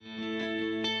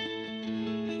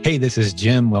Hey, this is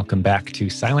Jim. Welcome back to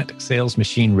Silent Sales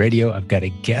Machine Radio. I've got a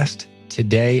guest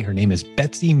today. Her name is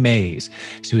Betsy Mays.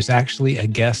 She was actually a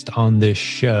guest on this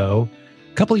show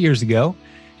a couple of years ago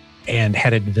and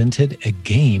had invented a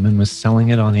game and was selling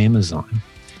it on Amazon.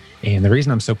 And the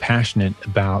reason I'm so passionate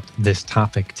about this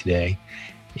topic today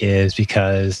is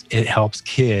because it helps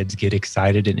kids get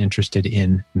excited and interested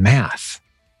in math,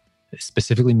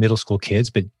 specifically middle school kids.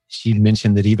 But she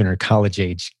mentioned that even her college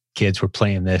age kids were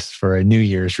playing this for a New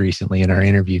Year's recently in our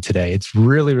interview today. It's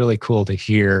really, really cool to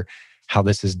hear how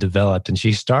this has developed. And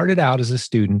she started out as a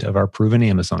student of our Proven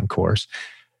Amazon course,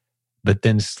 but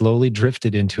then slowly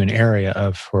drifted into an area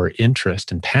of her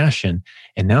interest and passion.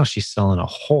 And now she's selling a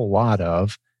whole lot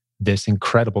of this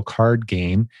incredible card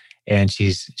game. And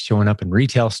she's showing up in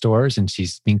retail stores and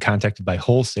she's being contacted by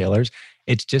wholesalers.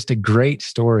 It's just a great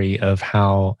story of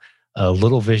how a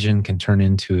little vision can turn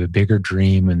into a bigger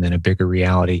dream and then a bigger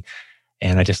reality.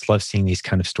 And I just love seeing these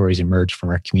kind of stories emerge from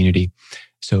our community.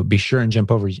 So be sure and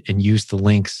jump over and use the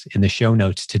links in the show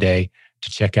notes today to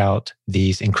check out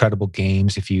these incredible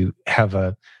games. If you have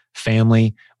a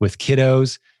family with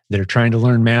kiddos that are trying to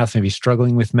learn math, maybe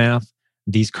struggling with math,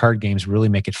 these card games really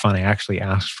make it fun. I actually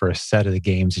asked for a set of the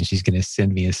games and she's going to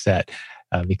send me a set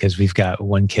because we've got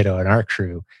one kiddo in our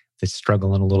crew that's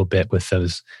struggling a little bit with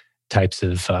those types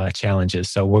of challenges.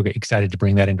 So we're excited to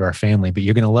bring that into our family. But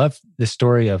you're going to love the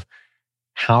story of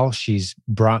how she's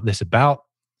brought this about,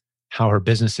 how her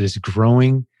business is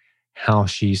growing, how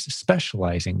she's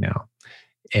specializing now,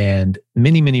 and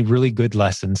many, many really good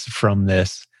lessons from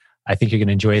this. I think you're going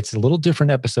to enjoy it. It's a little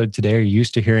different episode today. You're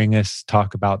used to hearing us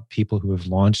talk about people who have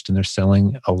launched and they're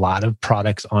selling a lot of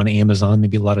products on Amazon,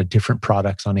 maybe a lot of different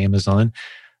products on Amazon,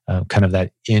 kind of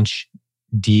that inch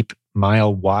deep,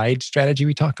 mile wide strategy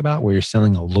we talk about, where you're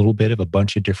selling a little bit of a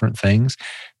bunch of different things,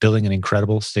 building an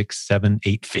incredible 6, 7,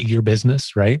 8-figure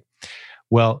business, right?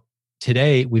 Well,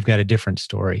 today we've got a different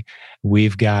story.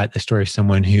 We've got a story of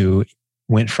someone who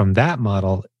went from that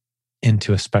model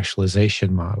into a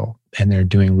specialization model, and they're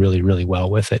doing really, really well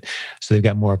with it. So they've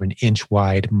got more of an inch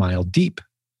wide, mile deep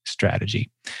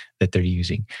strategy that they're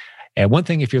using. And one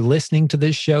thing, if you're listening to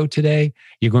this show today,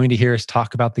 you're going to hear us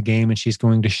talk about the game and she's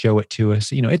going to show it to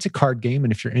us. You know, it's a card game.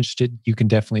 And if you're interested, you can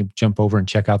definitely jump over and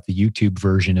check out the YouTube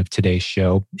version of today's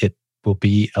show. It will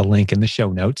be a link in the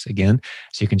show notes again,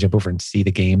 so you can jump over and see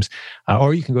the games.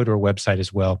 Or you can go to our website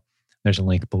as well. There's a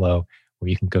link below where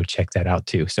you can go check that out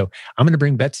too. So I'm going to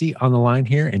bring Betsy on the line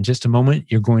here in just a moment.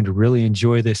 You're going to really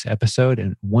enjoy this episode.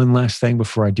 And one last thing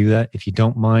before I do that, if you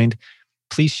don't mind,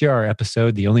 please share our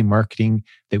episode. The only marketing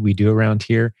that we do around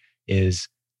here is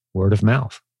word of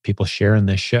mouth. People sharing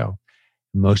this show.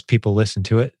 Most people listen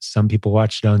to it. Some people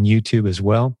watch it on YouTube as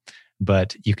well.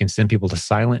 But you can send people to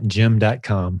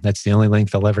silentjim.com. That's the only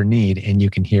link they'll ever need. And you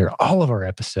can hear all of our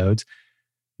episodes,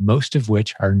 most of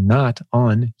which are not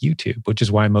on YouTube, which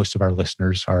is why most of our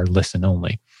listeners are listen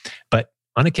only. But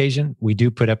on occasion, we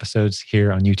do put episodes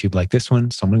here on YouTube like this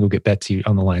one. So I'm going to go get Betsy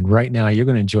on the line right now. You're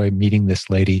going to enjoy meeting this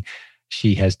lady.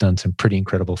 She has done some pretty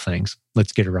incredible things.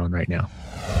 Let's get her on right now.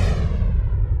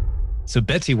 So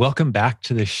Betsy, welcome back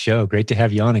to the show. Great to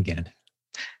have you on again.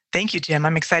 Thank you, Jim.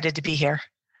 I'm excited to be here.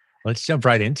 Let's jump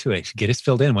right into it. Get us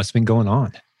filled in. What's been going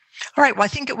on? All right. Well, I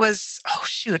think it was,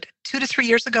 2 to 3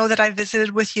 years ago that I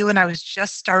visited with you, and I was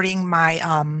just starting my,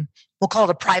 we'll call it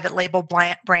a private label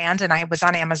brand, and I was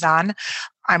on Amazon.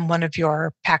 I'm one of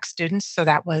your PAC students, so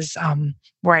that was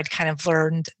where I'd kind of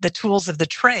learned the tools of the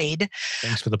trade.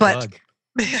 Thanks for the plug.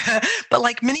 But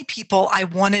like many people, I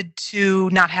wanted to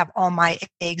not have all my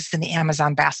eggs in the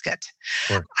Amazon basket.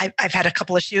 Sure. I've had a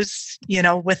couple issues,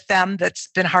 with them that's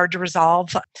been hard to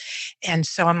resolve. And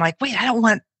so I'm like, wait, I don't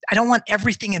want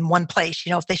everything in one place.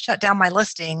 If they shut down my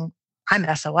listing, I'm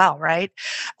SOL, right?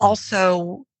 Mm-hmm.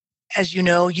 Also, as you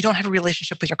know, you don't have a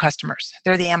relationship with your customers.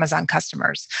 They're the Amazon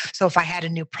customers. So if I had a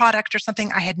new product or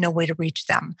something, I had no way to reach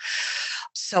them.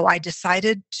 So I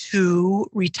decided to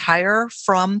retire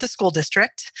from the school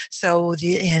district. So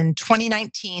in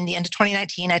 2019, the end of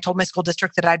 2019, I told my school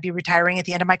district that I'd be retiring at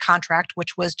the end of my contract,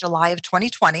 which was July of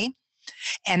 2020.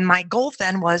 And my goal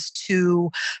then was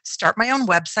to start my own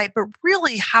website, but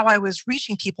really how I was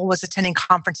reaching people was attending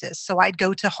conferences. So I'd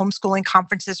go to homeschooling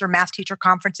conferences or math teacher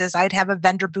conferences. I'd have a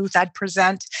vendor booth, I'd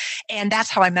present, and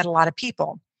that's how I met a lot of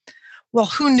people. Well,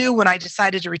 who knew when I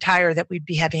decided to retire that we'd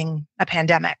be having a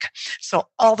pandemic? So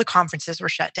all the conferences were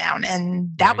shut down. And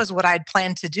that was what I'd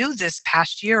planned to do this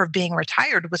past year of being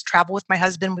retired, was travel with my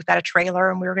husband. We've got a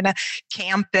trailer and we were going to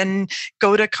camp and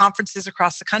go to conferences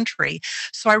across the country.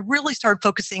 So I really started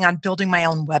focusing on building my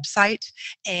own website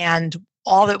and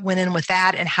all that went in with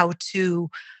that and how to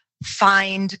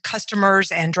find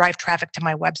customers and drive traffic to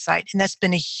my website. And that's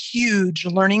been a huge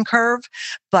learning curve,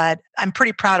 but I'm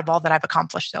pretty proud of all that I've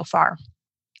accomplished so far.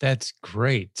 That's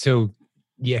great. So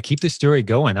yeah, keep the story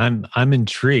going. I'm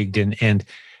intrigued. And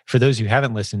for those who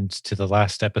haven't listened to the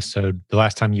last episode, the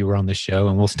last time you were on the show,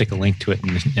 and we'll stick a link to it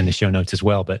in the show notes as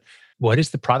well. But what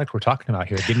is the product we're talking about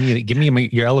here? Give me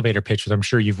your elevator pitch, which I'm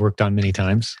sure you've worked on many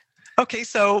times. Okay,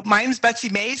 so my name's Betsy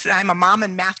Mays, and I'm a mom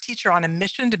and math teacher on a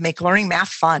mission to make learning math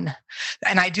fun.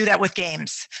 And I do that with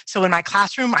games. So in my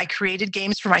classroom, I created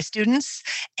games for my students.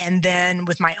 And then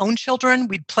with my own children,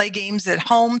 we'd play games at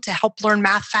home to help learn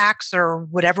math facts or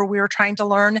whatever we were trying to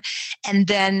learn. And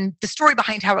then the story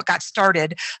behind how it got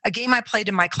started, a game I played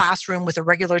in my classroom with a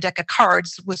regular deck of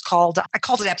cards I called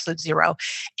it Absolute Zero.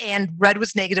 And red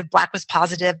was negative, black was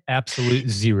positive. Absolute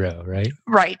zero, right?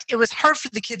 Right. It was hard for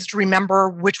the kids to remember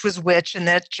which was which, and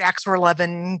that jacks were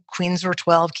 11, queens were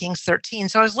 12, kings 13.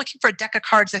 So I was looking for a deck of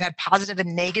cards that had positive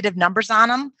and negative numbers on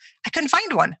them. I couldn't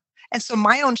find one. And so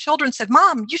my own children said,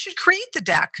 Mom, you should create the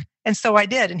deck. And so I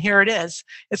did. And here it is.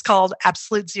 It's called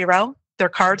Absolute Zero. They're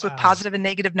cards with positive and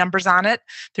negative numbers on it.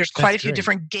 There's quite a few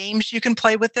different games you can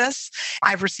play with this.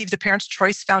 I've received the Parents'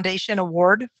 Choice Foundation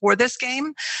Award for this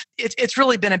game. It's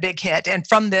really been a big hit. And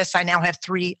from this, I now have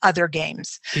 3 other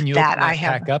games Can you that open I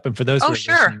have. Back up? And for those who are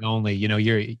listening only,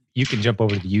 you can jump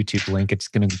over to the YouTube link. It's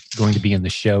going to be in the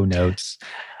show notes.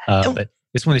 But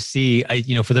just want to see,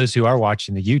 for those who are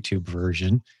watching the YouTube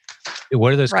version, what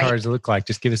do those cards look like?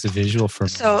 Just give us a visual for me.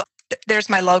 So there's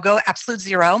my logo, Absolute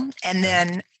Zero, and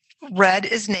then red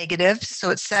is negative.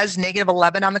 So it says negative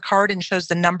 11 on the card and shows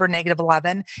the number negative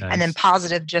 11. Nice. And then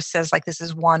positive just says like this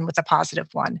is 1 with a positive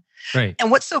 1. Right. And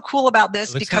what's so cool about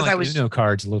this, because I was Uno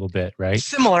cards a little bit, right?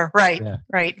 Similar, right? Yeah.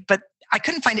 Right. But I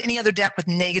couldn't find any other deck with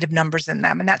negative numbers in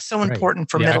them. And that's so important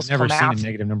for middle school math. I've never seen a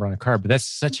negative number on a card, but that's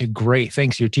such a great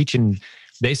thing. So you're teaching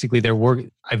basically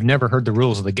I've never heard the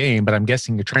rules of the game, but I'm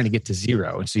guessing you're trying to get to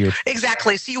 0. And so you're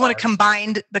exactly. So you want to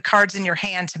combine the cards in your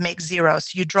hand to make 0.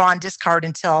 So you draw and discard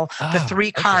until the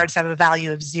 3 cards have a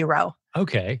value of 0.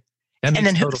 Okay. That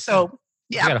makes total sense.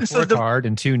 Yeah. You got a 4 card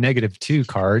and 2 -2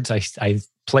 cards. I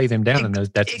play them down and those.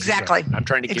 That's exactly. 0. I'm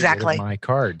trying to get rid of my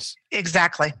cards.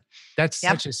 Exactly. That's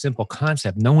such a simple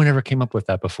concept. No one ever came up with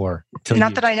that before.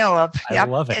 Not that I know of. I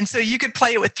love it. And so you could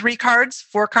play it with 3 cards,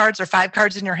 4 cards, or 5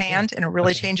 cards in your hand, and it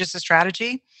really changes the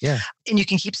strategy. Yeah. And you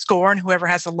can keep score, and whoever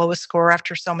has the lowest score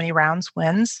after so many rounds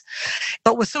wins.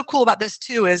 But what's so cool about this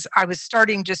too is I was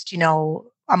starting just,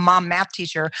 a mom math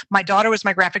teacher. My daughter was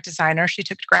my graphic designer. She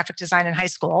took graphic design in high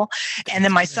school. And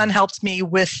then my son helped me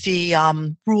with the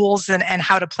rules and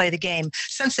how to play the game.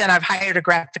 Since then, I've hired a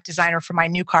graphic designer for my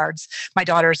new cards. My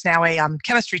daughter is now a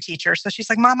chemistry teacher. So she's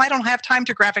like, Mom, I don't have time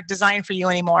to graphic design for you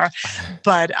anymore.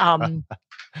 But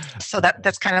so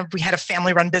that's kind of, we had a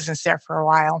family run business there for a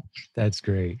while. That's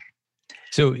great.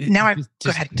 So now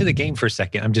go ahead to the game for a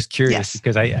second. I'm just curious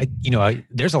because I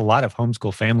there's a lot of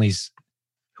homeschool families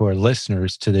who are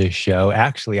listeners to this show.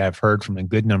 Actually, I've heard from a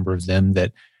good number of them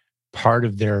that part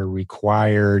of their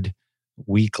required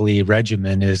weekly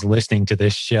regimen is listening to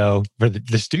this show for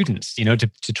the students,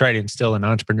 to try to instill an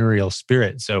entrepreneurial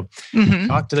spirit. So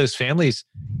talk to those families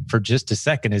for just a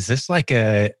second. Is this like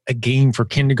a game for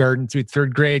kindergarten through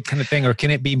 3rd grade kind of thing? Or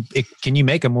can you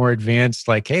make a more advanced,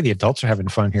 like, hey, the adults are having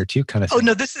fun here too kind of thing? Oh,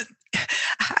 no,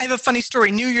 I have a funny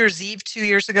story. New Year's Eve 2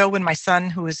 years ago, when my son,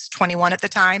 who was 21 at the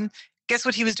time, guess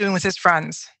what he was doing with his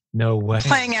friends? No way.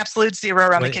 Playing Absolute Zero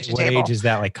around the kitchen table. What age is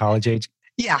that? Like college age?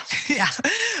 Yeah.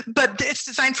 But it's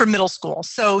designed for middle school.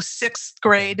 So 6th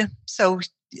grade, so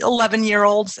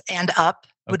 11-year-olds and up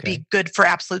would be good for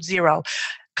Absolute Zero.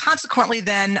 Consequently,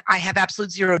 then I have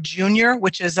Absolute Zero Junior,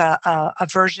 which is a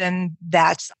version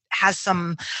that has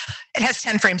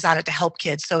 10 frames on it to help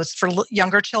kids. So it's for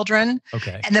younger children.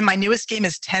 Okay. And then my newest game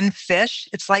is 10 Fish.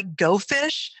 It's like Go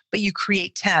Fish, but you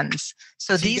create 10s.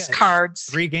 So these cards.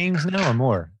 3 games now or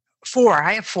more? 4.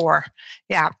 I have 4.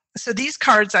 Yeah. So these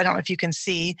cards, I don't know if you can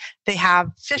see, they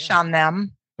have fish on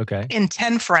them. Okay. In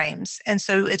 10 frames. And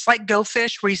so it's like Go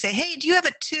Fish, where you say, hey, do you have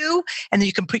a 2? And then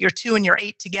you can put your 2 and your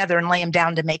 8 together and lay them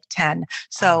down to make 10.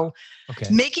 So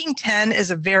making 10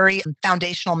 is a very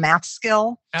foundational math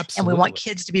skill. Absolutely. And we want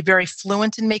kids to be very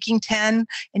fluent in making 10.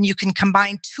 And you can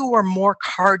combine 2 or more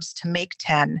cards to make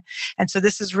 10. And so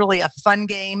this is really a fun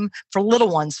game for little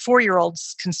ones.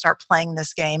 4-year-olds can start playing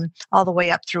this game all the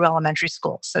way up through elementary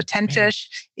school. So 10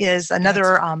 Fish is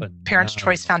another Parents'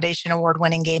 Choice Foundation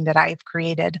Award-winning game that I've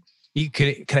created.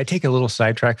 Could I take a little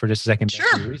sidetrack for just a second?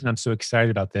 Sure. The reason I'm so excited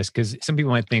about this, because some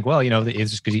people might think, well,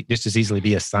 this could just as easily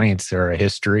be a science or a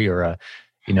history or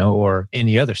or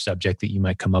any other subject that you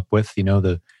might come up with,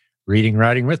 the reading,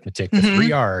 writing, arithmetic, the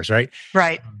 3 R's, right?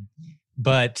 Right.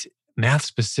 But math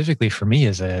specifically for me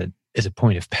is a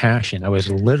point of passion. I was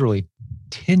literally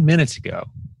 10 minutes ago,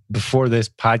 before this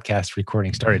podcast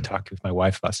recording started, talking with my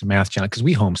wife about some math challenge, because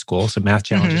we homeschool, some math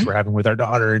challenges we're having with our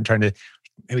daughter and trying to,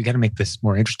 hey, we got to make this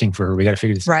more interesting for her. We got to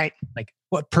figure this out. Like,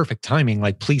 what perfect timing.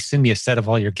 Like, please send me a set of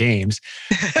all your games.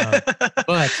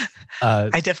 But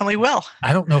I definitely will.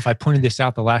 I don't know if I pointed this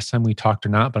out the last time we talked or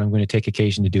not, but I'm going to take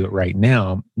occasion to do it right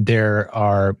now. There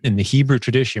are, in the Hebrew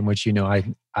tradition, which,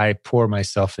 I pour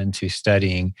myself into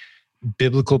studying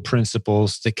biblical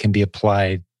principles that can be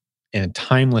applied in a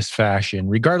timeless fashion,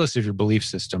 regardless of your belief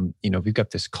system. We've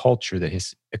got this culture that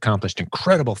has accomplished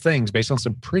incredible things based on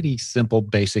some pretty simple,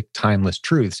 basic, timeless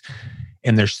truths.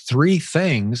 And there's 3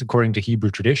 things, according to Hebrew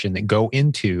tradition, that go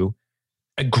into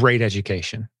a great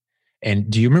education. And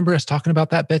do you remember us talking about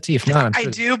that, Betsy? If not, I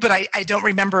do, but I don't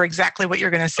remember exactly what you're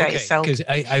going to say. Okay, so, because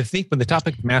I think when the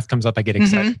topic of math comes up, I get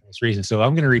excited for this reason. So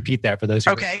I'm going to repeat that for those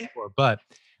who okay. before. But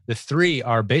the 3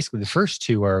 are basically, the first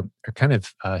 2 are kind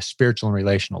of spiritual and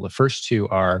relational. The first 2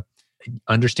 are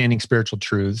understanding spiritual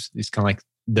truths. It's kind of like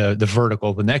the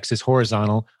vertical. The next is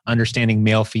horizontal, understanding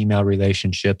male-female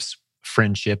relationships,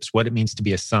 friendships, what it means to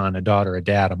be a son, a daughter, a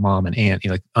dad, a mom, an aunt.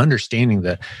 Like understanding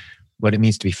what it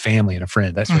means to be family and a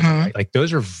friend. That's right. Like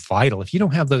those are vital. If you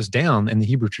don't have those down in the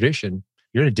Hebrew tradition,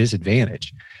 you're at a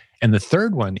disadvantage. And the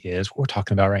third one is what we're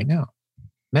talking about right now,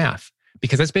 math.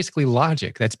 Because that's basically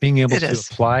logic. That's being able to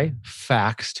apply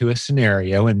facts to a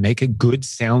scenario and make a good,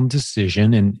 sound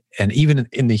decision. And even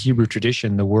in the Hebrew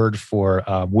tradition, the word for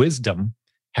wisdom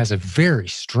has a very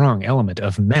strong element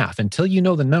of math. Until you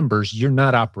know the numbers, you're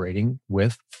not operating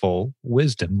with full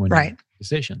wisdom when you make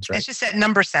decisions, right? It's just that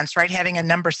number sense, right? Having a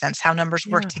number sense, how numbers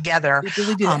work together. The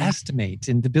ability to estimate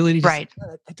and the ability to say,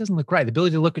 oh, that doesn't look right. The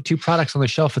ability to look at 2 products on the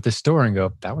shelf at the store and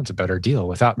go, that one's a better deal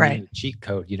without needing a cheat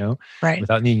code,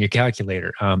 without needing your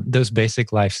calculator. Those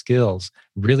basic life skills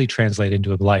really translate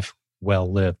into a life well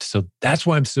lived. So that's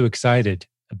why I'm so excited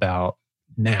about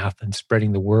math and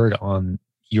spreading the word on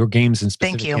your games in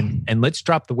specific. Thank you. And let's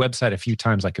drop the website a few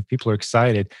times. Like if people are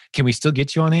excited, can we still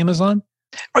get you on Amazon?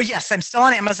 Oh, yes. I'm still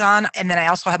on Amazon. And then I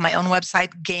also have my own website,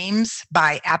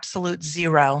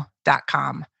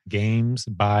 gamesbyabsolutezero.com.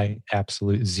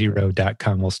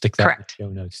 Gamesbyabsolutezero.com. We'll stick that in the show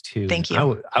notes too. Thank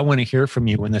you. I want to hear from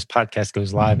you when this podcast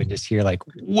goes live and just hear like,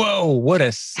 whoa, what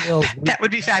a sales. That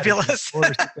would be fabulous.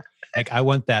 Like I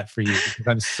want that for you because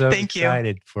I'm so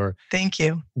excited for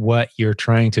what you're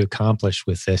trying to accomplish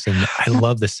with this. And I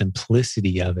love the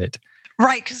simplicity of it.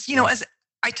 Right. Because, as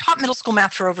I taught middle school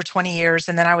math for over 20 years,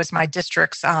 and then I was my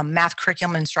district's math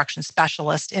curriculum instruction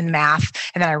specialist in math,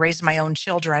 and then I raised my own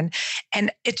children. And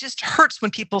it just hurts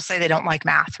when people say they don't like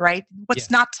math, right?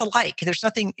 What's not to like? There's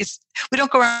nothing. We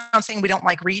don't go around saying we don't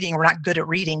like reading. We're not good at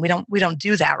reading. We don't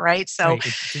do that, right? So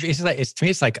to me,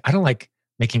 it's like I don't like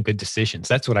making good decisions.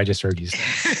 That's what I just heard you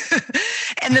say.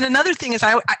 And then another thing is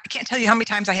I can't tell you how many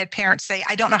times I had parents say,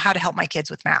 I don't know how to help my kids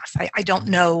with math. I don't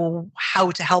know how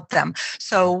to help them.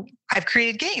 So I've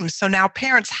created games. So now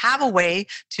parents have a way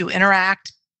to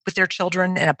interact with their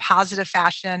children in a positive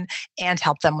fashion and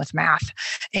help them with math.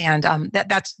 And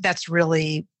that's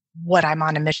really what I'm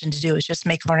on a mission to do, is just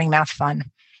make learning math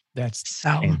fun. That's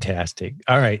fantastic.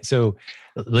 All right. So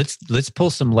let's pull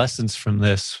some lessons from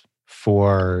this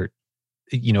for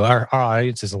our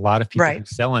audience is a lot of people who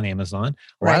sell on Amazon.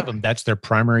 A lot of them, that's their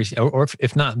primary, or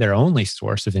if not their only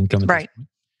source of income. Right.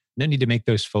 No need to make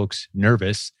those folks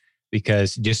nervous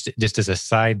because just as a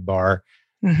sidebar,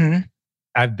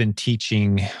 I've been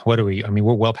teaching, we're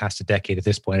well past a decade at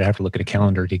this point. I have to look at a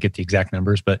calendar to get the exact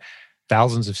numbers, but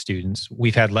thousands of students.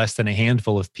 We've had less than a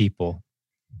handful of people.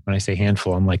 When I say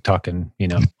handful, I'm like talking,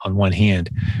 on one hand,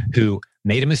 who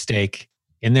made a mistake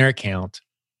in their account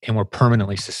and were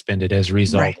permanently suspended as a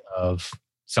result of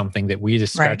something that we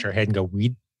just scratch our head and go,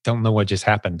 we don't know what just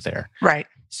happened there. Right.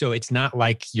 So it's not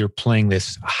like you're playing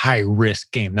this high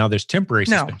risk game. Now there's temporary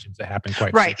suspensions that happen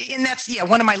quite quickly. And that's,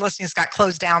 one of my listings got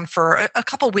closed down for a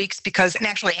couple of weeks because, and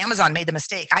actually Amazon made the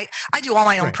mistake. I do all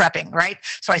my own prepping, right?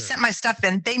 So I sent my stuff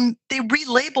in. They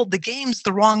relabeled the games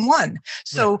the wrong one.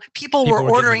 So people were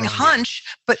ordering Hunch,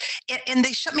 and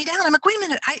they shut me down. I'm like, wait a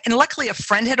minute. And luckily a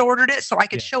friend had ordered it so I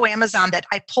could show Amazon that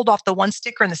I pulled off the one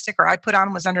sticker and the sticker I put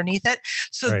on was underneath it.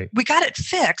 So we got it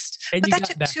fixed, but that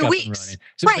took 2 weeks.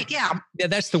 So, yeah,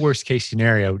 that's the worst case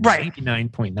scenario.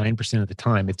 99.9% of the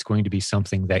time, it's going to be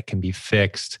something that can be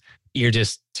fixed. You're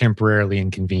just temporarily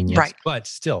inconvenienced. Right. But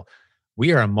still,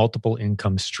 we are a multiple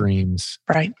income streams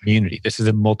community. This is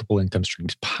a multiple income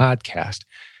streams podcast.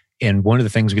 And one of the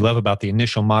things we love about the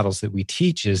initial models that we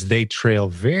teach is they trail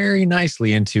very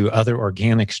nicely into other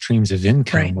organic streams of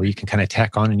income where you can kind of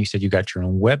tack on. And you said you got your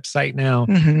own website now.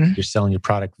 You're selling your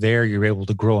product there. You're able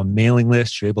to grow a mailing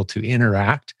list. You're able to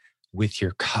interact with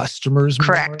your customers more.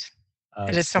 Correct.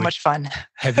 It is so much fun.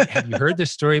 have you heard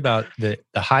this story about the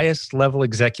highest level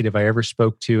executive I ever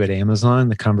spoke to at Amazon,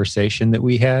 the conversation that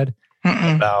we had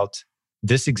about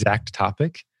this exact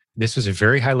topic? This was a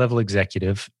very high level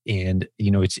executive, and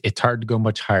it's hard to go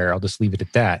much higher. I'll just leave it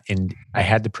at that. And I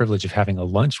had the privilege of having a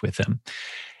lunch with him.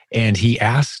 And he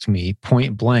asked me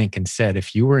point blank and said,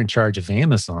 if you were in charge of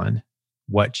Amazon,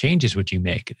 what changes would you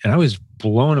make? And I was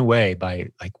blown away by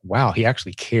wow, he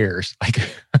actually cares.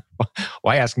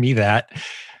 Why ask me that?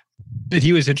 But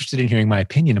he was interested in hearing my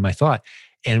opinion and my thought.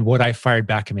 And what I fired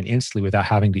back at him instantly without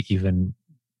having to even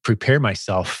prepare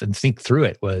myself and think through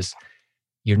it was,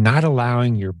 you're not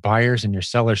allowing your buyers and your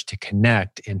sellers to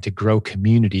connect and to grow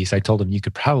communities. I told him you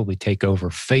could probably take over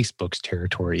Facebook's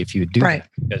territory if you would do that.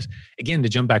 Because again, to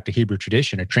jump back to Hebrew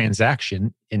tradition, a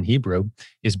transaction in Hebrew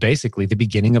is basically the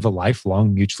beginning of a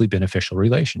lifelong mutually beneficial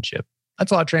relationship.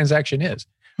 That's all a transaction is.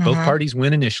 Both parties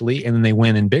win initially, and then they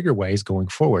win in bigger ways going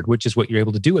forward, which is what you're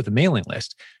able to do with a mailing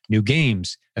list. New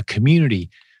games, a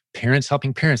community, parents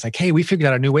helping parents. Hey, we figured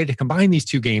out a new way to combine these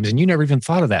two games, and you never even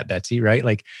thought of that, Betsy, right?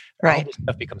 All this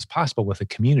stuff becomes possible with a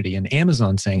community. And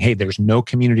Amazon saying, hey, there's no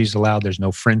communities allowed, there's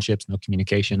no friendships, no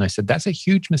communication. I said, that's a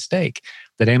huge mistake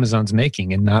that Amazon's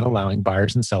making in not allowing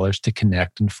buyers and sellers to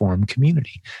connect and form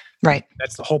community. Right.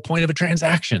 That's the whole point of a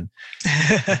transaction.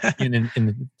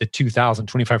 in the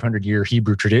 2,500 year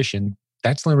Hebrew tradition,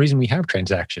 that's the only reason we have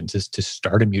transactions, is to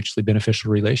start a mutually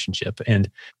beneficial relationship. And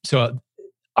so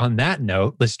on that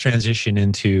note, let's transition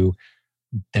into,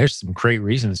 there's some great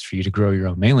reasons for you to grow your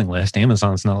own mailing list.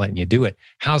 Amazon's not letting you do it.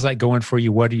 How's that going for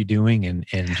you? What are you doing? And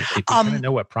if you kind of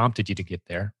know what prompted you to get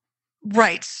there.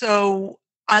 Right. So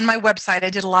on my website,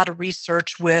 I did a lot of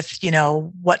research with,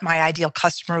 what my ideal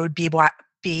customer would be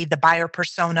the buyer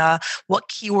persona, what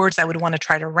keywords I would want to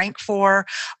try to rank for,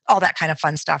 all that kind of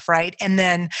fun stuff, right? And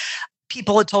then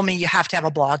people had told me you have to have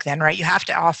a blog then, right? You have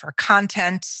to offer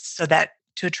content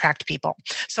to attract people.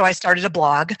 So I started a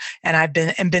blog, and I've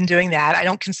been doing that. I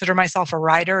don't consider myself a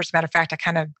writer. As a matter of fact, I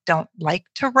kind of don't like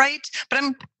to write, but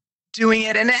I'm doing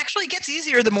it, and it actually gets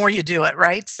easier the more you do it,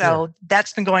 right? So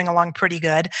that's been going along pretty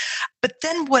good. But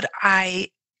then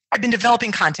I've been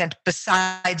developing content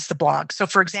besides the blog. So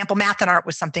for example, math and art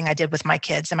was something I did with my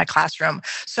kids in my classroom.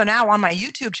 So now on my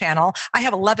YouTube channel, I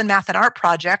have 11 math and art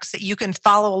projects that you can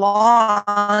follow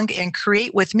along and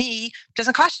create with me. It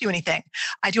doesn't cost you anything.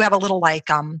 I do have a little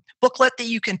booklet that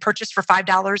you can purchase for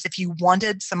 $5 if you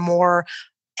wanted some more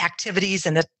activities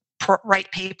and the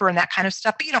write paper and that kind of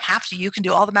stuff, but you don't have to. You can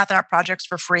do all the math and art projects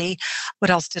for free. What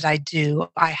else did I do?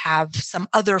 I have some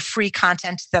other free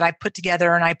content that I put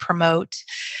together and I promote.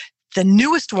 The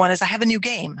newest one is I have a new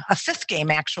game, a fifth game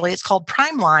actually. It's called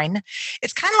Primeline.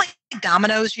 It's kind of like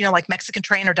dominoes, like Mexican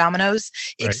Train or dominoes,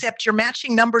 except you're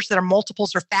matching numbers that are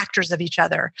multiples or factors of each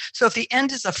other. So if the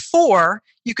end is a 4,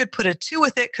 you could put a 2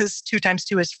 with it because 2 times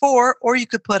 2 is 4, or you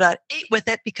could put a 8 with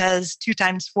it because 2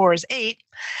 times 4 is 8.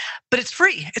 But it's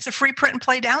free. It's a free print and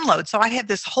play download. So I have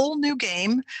this whole new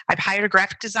game. I've hired a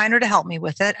graphic designer to help me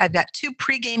with it. I've got 2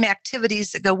 pre-game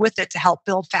activities that go with it to help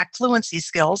build fact fluency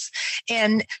skills,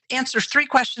 and answers 3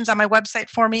 questions on my website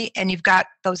for me. And you've got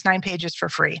those 9 pages for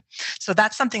free. So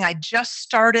that's something I just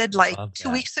started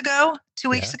 2 weeks ago,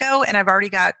 and I've already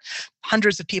got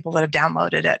hundreds of people that have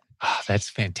downloaded it. Oh, that's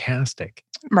fantastic.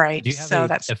 Right. Do you have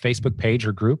a Facebook page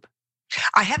or group?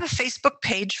 I have a Facebook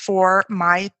page for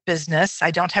my business.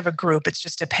 I don't have a group. It's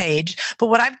just a page. But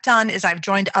what I've done is I've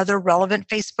joined other relevant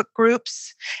Facebook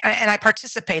groups and I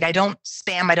participate. I don't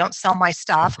spam. I don't sell my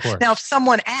stuff. Now, if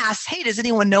someone asks, hey, does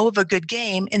anyone know of a good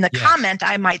game? In the comment,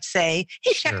 I might say,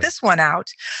 hey, check this one out.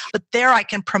 But there I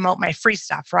can promote my free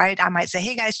stuff, right? I might say,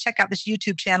 hey, guys, check out this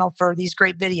YouTube channel for these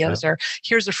great videos, or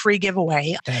here's a free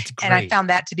giveaway. That's great. And I found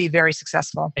that to be very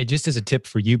successful. And just as a tip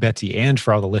for you, Betsy, and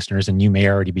for all the listeners, and you may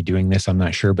already be doing this, I'm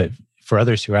not sure, but for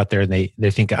others who are out there, they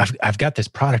think I've got this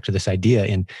product or this idea.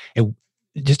 And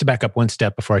just to back up one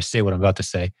step before I say what I'm about to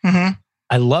say,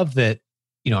 I love that,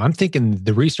 I'm thinking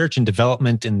the research and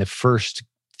development in the first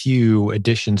few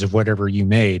editions of whatever you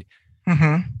made,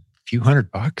 if few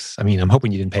 $100. I mean, I'm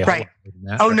hoping you didn't pay a whole lot more than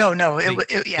that. Oh, no. Yeah, this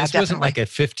definitely. wasn't like a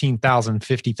 $15,000,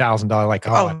 $50,000, like,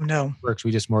 oh, no. works.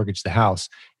 We just mortgaged the house.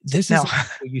 This No. is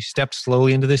you stepped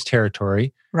slowly into this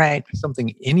territory. Right. It's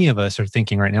something any of us are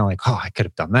thinking right now, like, I could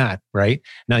have done that, right?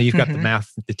 Now you've got the Mhm.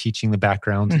 math, the teaching, the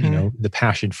background, Mhm. the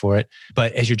passion for it.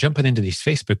 But as you're jumping into these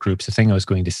Facebook groups, the thing I was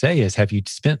going to say is, have you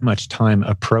spent much time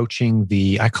approaching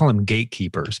I call them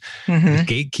gatekeepers, the Mhm.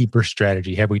 gatekeeper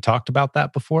strategy? Have we talked about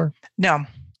that before? No.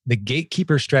 The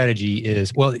gatekeeper strategy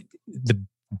is, well, the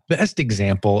best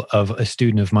example of a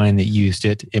student of mine that used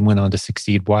it and went on to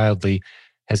succeed wildly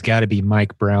has got to be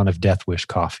Mike Brown of Death Wish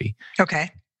Coffee.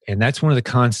 Okay. And that's one of the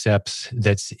concepts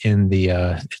that's in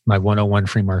my 101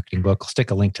 free marketing book. I'll stick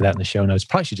a link to that in the show notes.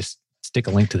 Probably should just stick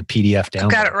a link to the PDF down.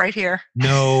 I've got it right here.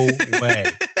 No way.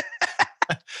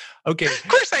 Okay. Of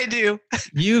course I do.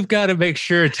 You've got to make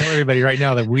sure to tell everybody right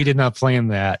now that we did not plan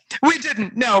that. We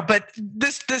didn't. No, but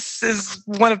this is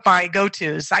one of my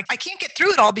go-tos. I can't get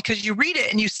through it all because you read it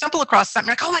and you stumble across something.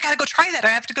 You're like, oh, I got to go try that. I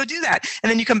have to go do that.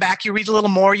 And then you come back, you read a little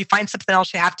more, you find something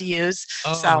else you have to use.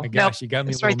 Oh my gosh, you got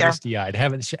me a little misty-eyed.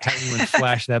 Haven't anyone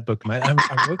flash that book.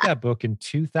 I wrote that book in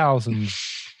 2000,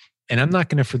 and I'm not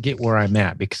going to forget where I'm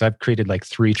at because I've created like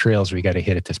 3 trails we got to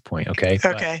hit at this point. Okay.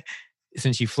 Okay. But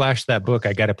since you flashed that book,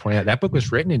 I got to point out that book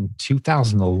was written in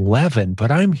 2011, but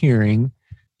I'm hearing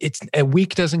it's a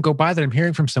week doesn't go by that I'm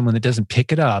hearing from someone that doesn't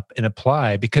pick it up and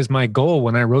apply, because my goal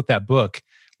when I wrote that book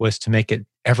was to make it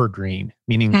evergreen,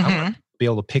 meaning I want to be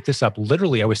able to pick this up.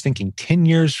 Literally, I was thinking 10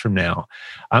 years from now,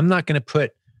 I'm not going to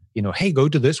put, hey, go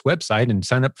to this website and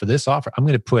sign up for this offer. I'm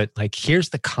going to put like,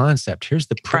 here's the concept. Here's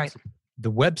the principle. Right.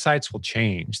 The websites will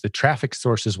change. The traffic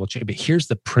sources will change, but here's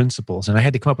the principles. And I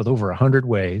had to come up with over 100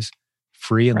 ways,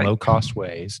 free and low cost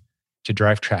ways to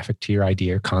drive traffic to your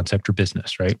idea or concept or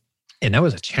business, right? And that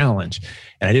was a challenge.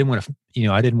 And I didn't want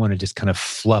to, just kind of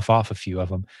fluff off a few of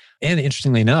them. And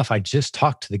interestingly enough, I just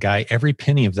talked to the guy. Every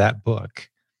penny of that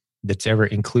book that's ever,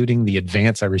 including the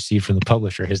advance I received from the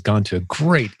publisher, has gone to a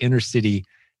great inner city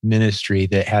ministry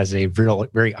that has a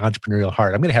very entrepreneurial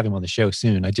heart. I'm going to have him on the show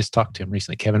soon. I just talked to him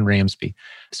recently, Kevin Ramsby.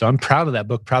 So I'm proud of that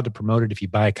book, proud to promote it. If you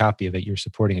buy a copy of it, you're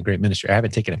supporting a great ministry. I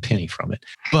haven't taken a penny from it.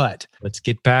 But let's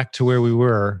get back to where we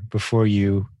were before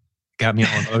you got me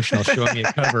all emotional, showing me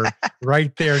a cover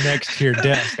right there next to your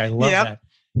desk. I love that.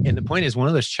 And the point is, one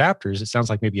of those chapters, it sounds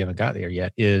like maybe you haven't got there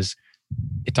yet, is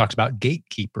it talks about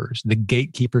gatekeepers, the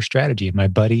gatekeeper strategy. And my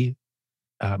buddy,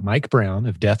 Mike Brown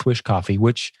of Death Wish Coffee,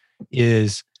 which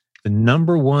is the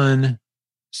number 1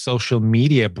 social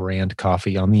media brand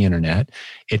coffee on the internet.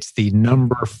 It's the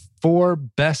number 4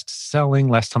 best-selling,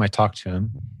 last time I talked to him,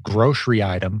 grocery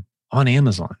item on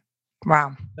Amazon.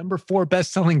 Wow. Number 4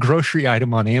 best-selling grocery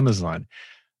item on Amazon.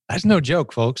 That's no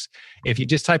joke, folks. If you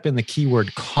just type in the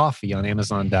keyword coffee on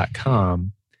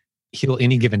Amazon.com,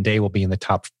 any given day will be in the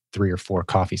top 3 or 4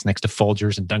 coffees next to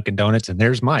Folgers and Dunkin' Donuts. And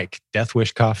there's Mike, Death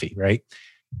Wish Coffee, right?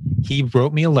 He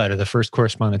wrote me a letter. The first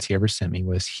correspondence he ever sent me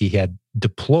was he had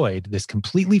deployed this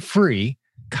completely free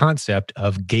concept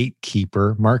of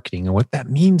gatekeeper marketing. And what that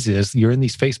means is you're in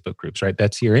these Facebook groups, right?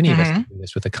 That's here. Any of us can do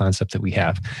this with the concept that we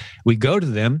have. We go to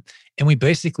them and we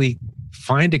basically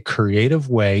find a creative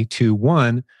way to,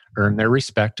 1, earn their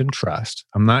respect and trust.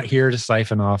 I'm not here to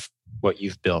siphon off what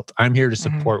you've built. I'm here to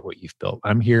support what you've built.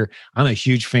 I'm a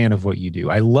huge fan of what you do.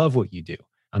 I love what you do.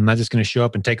 I'm not just going to show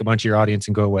up and take a bunch of your audience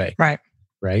and go away.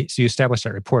 Right? So you establish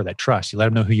that rapport, that trust. You let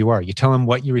them know who you are. You tell them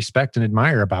what you respect and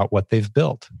admire about what they've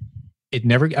built. We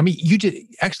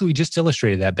just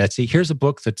illustrated that, Betsy. Here's a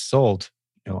book that's sold,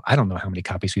 I don't know how many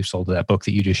copies we've sold of that book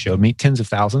that you just showed me, tens of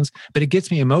thousands, but it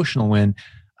gets me emotional when,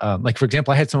 for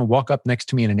example, I had someone walk up next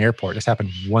to me in an airport. This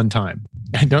happened one time.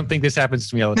 I don't think this happens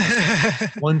to me all the time.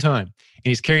 One time.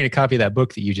 And he's carrying a copy of that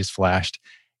book that you just flashed.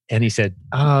 And he said,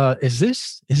 is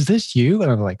this you? And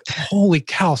I'm like, holy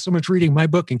cow, someone's reading my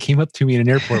book and came up to me in an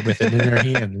airport with it in their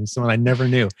hand. And someone I never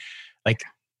knew. Like,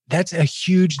 that's a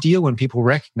huge deal when people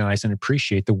recognize and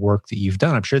appreciate the work that you've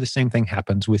done. I'm sure the same thing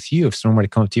happens with you. If someone were to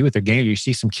come up to you with their game, you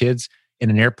see some kids in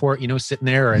an airport, sitting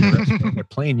there or in a restaurant, they're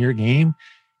playing your game,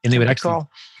 and they would actually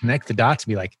connect the dots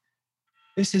and be like,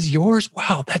 this is yours.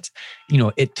 Wow. That's,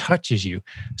 it touches you.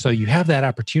 So you have that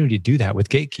opportunity to do that with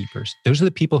gatekeepers. Those are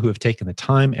the people who have taken the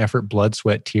time, effort, blood,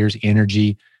 sweat, tears,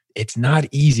 energy. It's not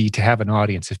easy to have an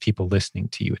audience of people listening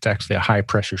to you. It's actually a high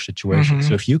pressure situation.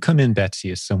 So if you come in,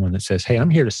 Betsy, as someone that says, hey, I'm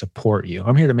here to support you.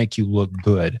 I'm here to make you look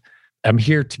good. I'm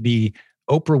here to be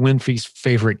Oprah Winfrey's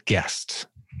favorite guest,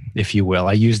 if you will.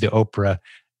 I use the Oprah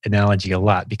analogy a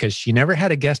lot because she never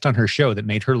had a guest on her show that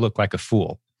made her look like a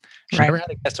fool. She never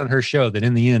had a guest on her show that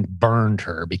in the end burned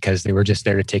her because they were just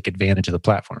there to take advantage of the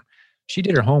platform. She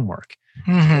did her homework.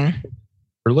 Her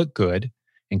look good.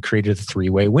 and created a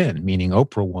three-way win, meaning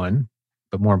Oprah won,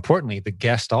 but more importantly, the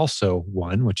guest also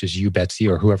won, which is you, Betsy,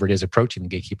 or whoever it is approaching the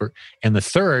gatekeeper. And the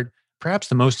third, perhaps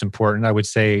the most important, I would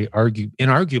say,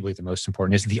 inarguably the most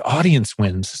important, is the audience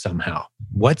wins somehow.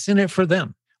 What's in it for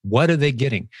them? What are they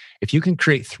getting? If you can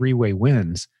create three-way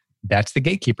wins, that's the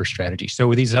gatekeeper strategy. So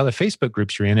with these other Facebook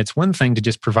groups you're in, it's one thing to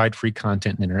just provide free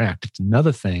content and interact. It's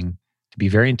another thing to be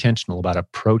very intentional about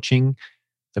approaching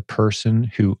the person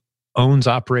who owns,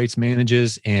 operates,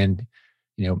 manages, and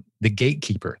the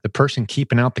gatekeeper, the person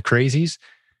keeping out the crazies.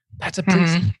 That's a pretty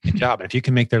significant job. And if you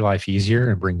can make their life easier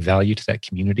and bring value to that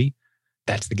community,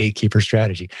 that's the gatekeeper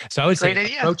strategy. So I would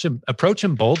say approach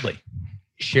them boldly.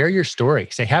 Share your story.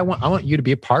 Say, hey, I want you to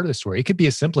be a part of the story. It could be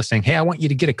as simple as saying, hey, I want you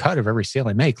to get a cut of every sale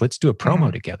I make. Let's do a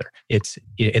promo together. It's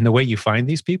in the way you find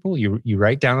these people, you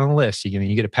write down on a list.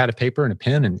 You get a pad of paper and a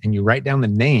pen and you write down the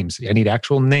names. I need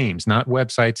actual names, not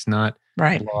websites, not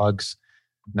blogs,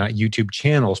 not YouTube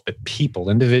channels, but people,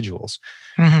 individuals.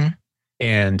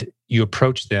 And you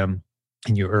approach them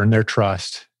and you earn their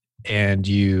trust and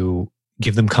you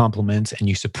give them compliments and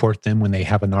you support them when they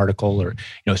have an article or,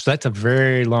 so that's a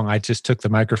very long, I just took the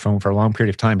microphone for a long period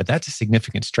of time, but that's a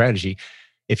significant strategy.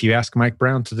 If you ask Mike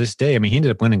Brown to this day, he ended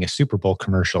up winning a Super Bowl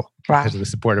commercial because of the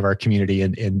support of our community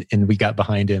and we got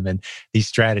behind him and these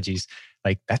strategies,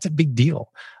 that's a big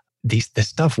deal. This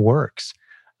stuff works.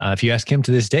 If you ask him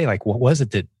to this day, what was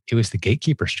it that it was the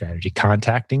gatekeeper strategy,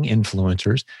 contacting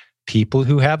influencers, people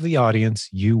who have the audience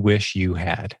you wish you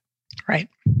had. Right.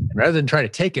 And rather than try to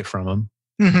take it from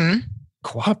them,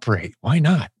 cooperate. Why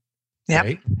not? Yeah,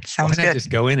 right? Sounds Why not good. just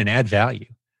go in and add value?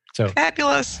 So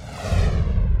fabulous.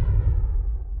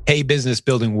 Hey, business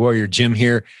building warrior, Jim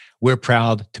here. We're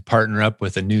proud to partner up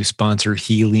with a new sponsor,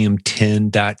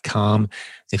 helium10.com.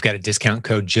 They've got a discount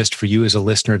code just for you as a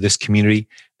listener of this community.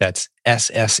 That's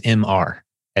SSMR,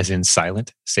 as in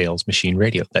Silent Sales Machine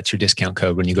Radio. That's your discount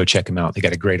code when you go check them out. They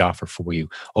got a great offer for you.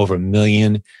 Over 1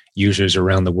 million users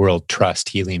around the world trust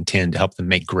Helium 10 to help them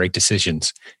make great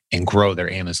decisions and grow their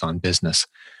Amazon business.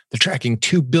 They're tracking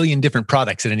 2 billion different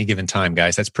products at any given time,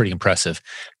 guys. That's pretty impressive.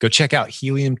 Go check out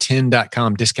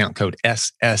helium10.com, discount code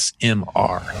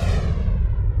SSMR.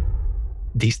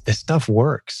 This stuff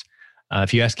works.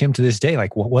 If you ask him to this day,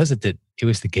 what was it that it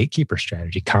was the gatekeeper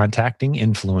strategy, contacting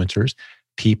influencers,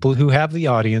 people who have the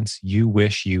audience you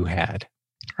wish you had.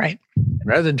 Right. And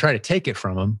rather than try to take it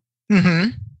from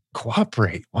them,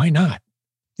 cooperate. Why not?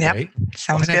 Yeah, right?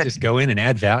 Sounds Why not good. just go in and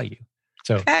add value?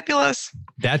 So fabulous.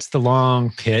 That's the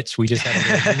long pitch. We just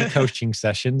had mini coaching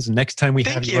sessions. Next time we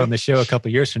have you on the show a couple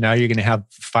of years from now, you're going to have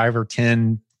 5 or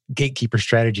 10 gatekeeper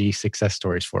strategy success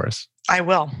stories for us. I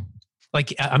will.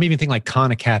 I'm even thinking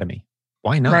Khan Academy.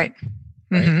 Why not? Right.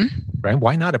 Right?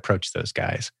 Why not approach those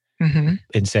guys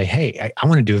and say, hey, I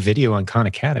want to do a video on Khan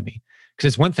Academy? Because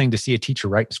it's one thing to see a teacher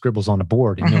write scribbles on a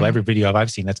board and every video I've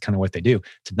seen, that's kind of what they do.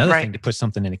 It's another thing to put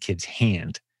something in a kid's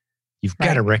hand. You've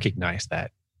got to recognize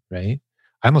that, right?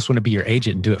 I almost want to be your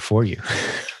agent and do it for you.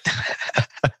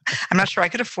 I'm not sure I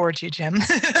could afford you, Jim.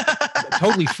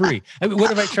 Totally free. What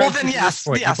have I tried to do this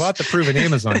for? You bought the Proven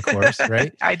Amazon course,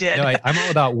 right? I did. I'm all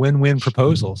about win-win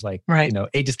proposals. Hey,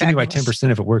 just give me my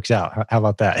 10% if it works out. How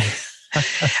about that?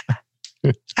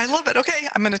 I love it. Okay,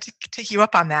 I'm going to take you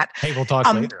up on that. Hey, we'll talk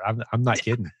later. I'm not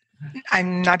kidding.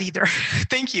 I'm not either.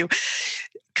 Thank you. A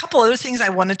couple other things I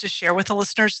wanted to share with the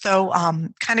listeners, though,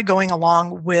 kind of going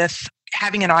along with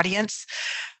having an audience.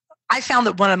 I found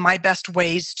that one of my best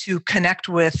ways to connect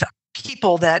with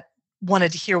people that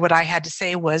wanted to hear what I had to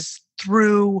say was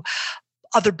through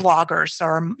other bloggers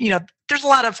or, there's a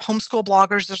lot of homeschool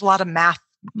bloggers. There's a lot of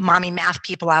mommy math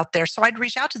people out there. So I'd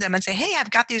reach out to them and say, hey,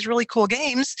 I've got these really cool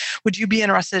games. Would you be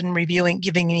interested in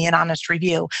giving me an honest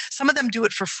review? Some of them do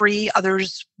it for free.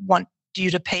 Others want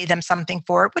you to pay them something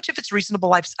for it, which if it's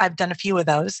reasonable, I've done a few of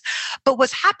those. But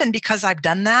what's happened because I've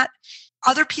done that,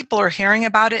 other people are hearing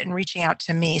about it and reaching out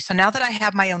to me. So now that I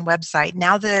have my own website,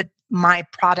 now that my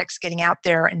product's getting out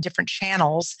there in different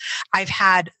channels, I've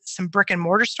had some brick and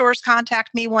mortar stores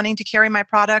contact me wanting to carry my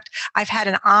product. I've had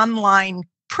an online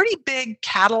pretty big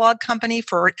catalog company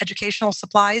for educational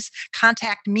supplies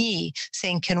contact me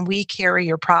saying, can we carry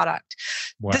your product?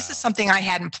 Wow. This is something I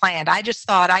hadn't planned. I just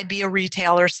thought I'd be a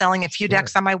retailer selling a few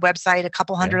decks on my website, a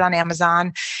couple hundred on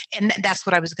Amazon. And that's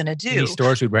what I was going to do. Any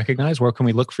stores we'd recognize? Where can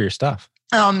we look for your stuff?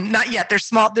 Not yet. They're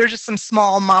small. They're just some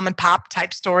small mom and pop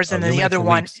type stores. And then the other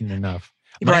one. Enough.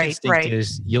 My instinct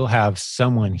is you'll have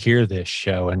someone hear this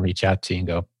show and reach out to you and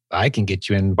go, I can get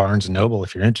you in Barnes & Noble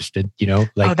if you're interested, oh,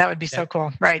 that would be so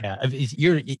cool. Right. Yeah,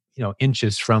 you're,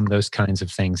 inches from those kinds of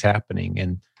things happening.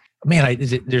 And man,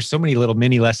 there's so many little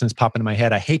mini lessons popping in my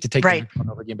head. I hate to take Right. them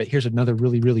over again, but here's another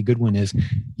really, really good one is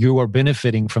you are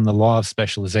benefiting from the law of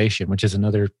specialization, which is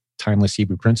another timeless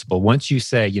Hebrew principle. Once you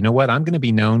say, you know what, I'm going to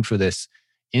be known for this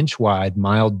inch wide,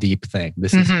 mile deep thing.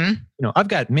 This is, I've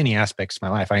got many aspects of my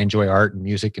life. I enjoy art and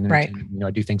music and Right.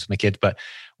 I do things with my kids. But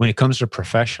when it comes to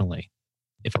professionally,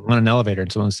 if I'm on an elevator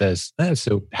and someone says,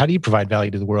 so how do you provide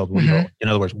value to the world? In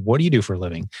other words, what do you do for a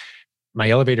living? My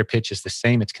elevator pitch is the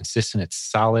same. It's consistent. It's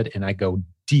solid. And I go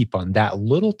deep on that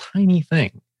little tiny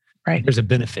thing. Right. There's a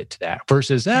benefit to that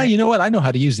versus, you know what? I know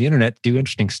how to use the internet to do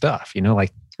interesting stuff.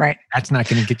 Right. That's not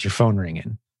going to get your phone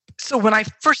ringing. So when I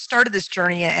first started this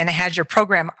journey and I had your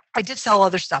program, I did sell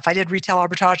other stuff. I did retail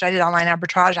arbitrage. I did online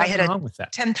arbitrage. I had wrong with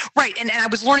that. 10, right. And I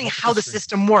was learning how the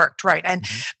system worked. Right. And,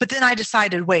 but then I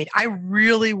decided, wait, I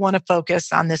really want to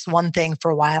focus on this one thing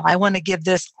for a while. I want to give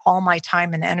this all my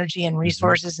time and energy and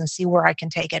resources and see where I can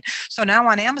take it. So now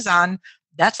on Amazon,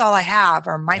 that's all I have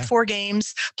are my 4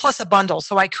 games plus a bundle.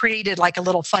 So I created like a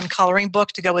little fun coloring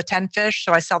book to go with 10 Fish.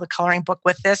 So I sell the coloring book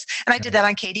with this. And I did that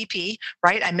on KDP,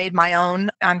 right? I made my own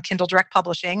on Kindle Direct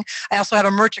Publishing. I also have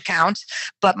a merch account,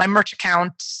 but my merch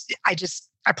account, I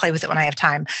play with it when I have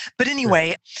time. But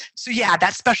anyway, so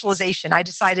that specialization, I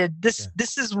decided this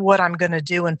is what I'm going to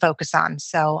do and focus on.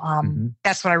 So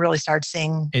that's when I really started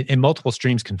seeing. And multiple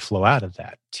streams can flow out of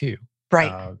that too.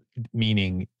 Right.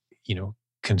 Meaning,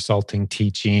 consulting,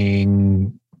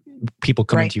 teaching, people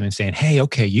coming to you and saying, hey,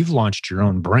 okay, you've launched your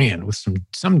own brand with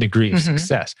some degree of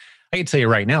success. I can tell you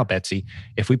right now, Betsy,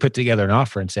 if we put together an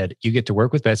offer and said, you get to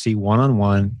work with Betsy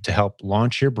one-on-one to help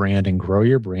launch your brand and grow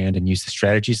your brand and use the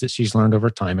strategies that she's learned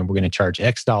over time, and we're going to charge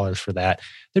X dollars for that,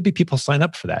 there'd be people sign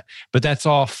up for that. But that's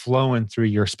all flowing through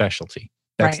your specialty.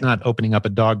 That's not opening up a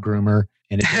dog groomer.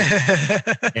 And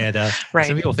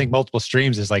some people think multiple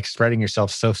streams is like spreading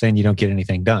yourself so thin you don't get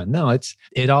anything done. No,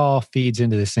 it all feeds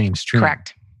into the same stream.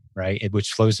 Correct. Right?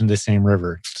 Which flows into the same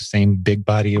river. It's the same big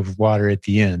body of water at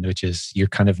the end, which is you're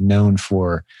kind of known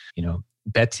for,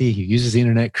 Betsy, who uses the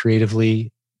internet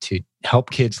creatively to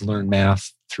help kids learn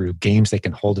math through games they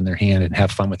can hold in their hand and have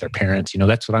fun with their parents.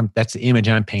 That's the image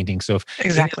I'm painting. So if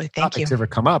Thank you. topics ever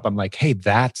come up, I'm like, hey,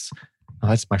 that's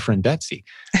my friend Betsy.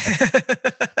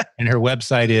 And her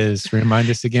website is, remind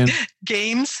us again?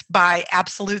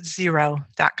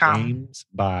 GamesByAbsoluteZero.com.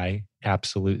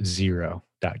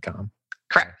 GamesByAbsoluteZero.com.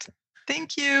 Correct.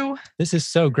 Thank you. This is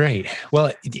so great.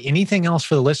 Well, anything else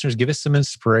for the listeners? Give us some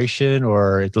inspiration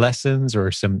or lessons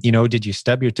or some, did you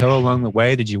stub your toe along the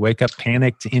way? Did you wake up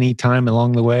panicked any time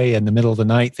along the way in the middle of the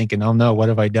night thinking, oh no, what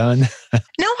have I done?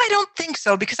 No, I don't think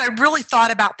so, because I really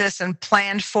thought about this and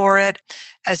planned for it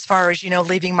as far as,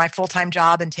 leaving my full-time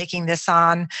job and taking this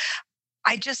on.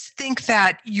 I just think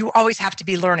that you always have to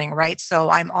be learning, right?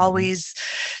 So I'm always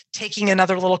taking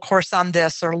another little course on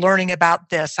this or learning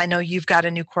about this. I know you've got a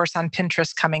new course on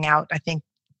Pinterest coming out, I think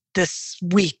this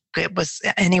week it was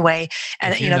anyway.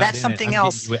 And that's something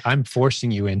else. I'm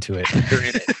forcing you into it. You're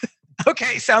in it.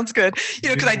 Okay, sounds good.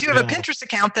 Because I do have a Pinterest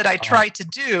account that I try to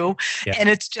do, and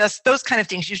it's just those kind of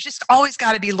things. You just always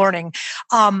got to be learning.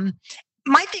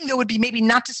 My thing, though, would be maybe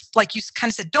not just, like you kind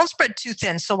of said, don't spread too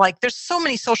thin. So, there's so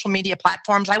many social media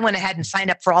platforms. I went ahead and signed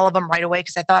up for all of them right away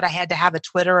because I thought I had to have a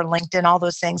Twitter and LinkedIn, all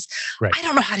those things. Right. I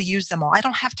don't know how to use them all. I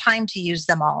don't have time to use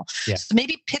them all. Yeah. So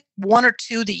maybe pick 1 or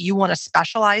 2 that you want to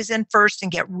specialize in first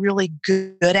and get really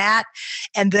good at,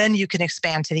 and then you can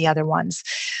expand to the other ones.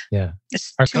 Yeah.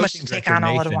 It's too much to take on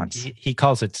all at once. He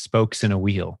calls it spokes in a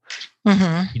wheel.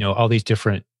 All these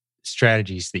different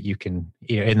strategies that you can,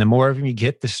 and the more of them you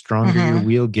get, the stronger your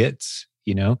wheel gets,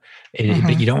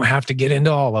 but you don't have to get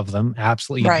into all of them.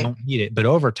 Absolutely. You don't need it. But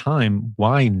over time,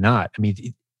 why not? I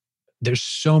mean, there's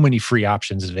so many free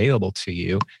options available to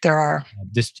you. There are.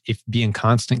 Just if be in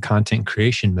constant content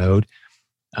creation mode.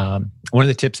 One of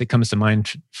the tips that comes to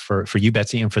mind for you,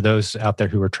 Betsy, and for those out there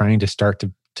who are trying to start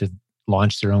to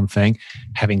launch their own thing,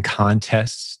 having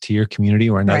contests to your community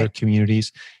or in other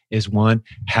communities is one.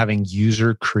 Having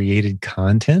user-created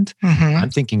content. I'm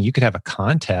thinking you could have a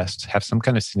contest, have some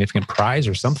kind of significant prize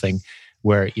or something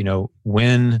where,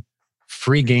 win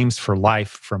free games for life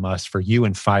from us for you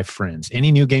and 5 friends.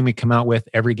 Any new game we come out with,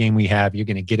 every game we have, you're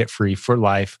going to get it free for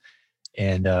life.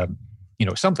 And,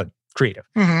 something creative.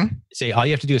 Say all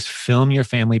you have to do is film your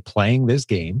family playing this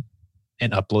game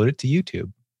and upload it to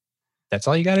YouTube. That's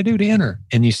all you got to do to enter.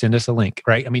 And you send us a link,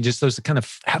 right? I mean, just those to kind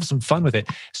of have some fun with it.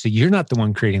 So you're not the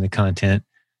one creating the content.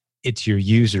 It's your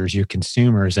users, your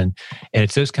consumers. And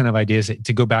it's those kind of ideas that,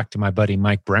 to go back to my buddy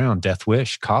Mike Brown, Death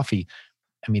Wish Coffee.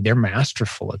 I mean, they're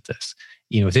masterful at this.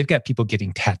 They've got people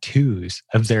getting tattoos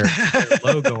of their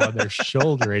logo on their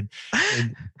shoulder. And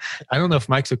I don't know if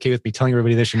Mike's okay with me telling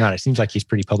everybody this or not. It seems like he's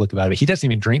pretty public about it. He doesn't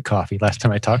even drink coffee last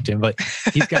time I talked to him, but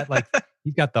he's got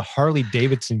the Harley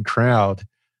Davidson crowd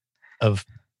of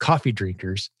coffee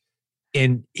drinkers.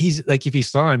 And he's like, if you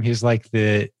saw him, he's like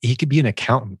he could be an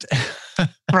accountant.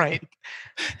 Right.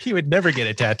 He would never get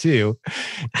a tattoo.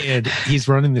 And he's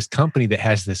running this company that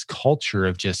has this culture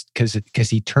of just because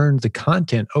he turned the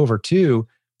content over to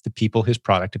the people his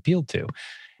product appealed to.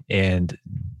 And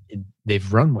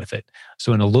they've run with it.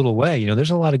 So in a little way,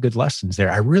 there's a lot of good lessons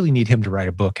there. I really need him to write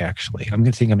a book, actually. I'm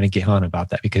going to get on about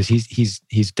that because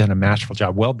he's done a masterful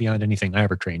job, well beyond anything I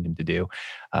ever trained him to do.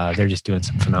 They're just doing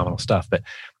some phenomenal stuff. But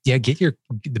yeah,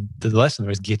 the lesson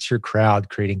was get your crowd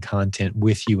creating content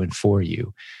with you and for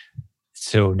you.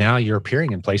 So now you're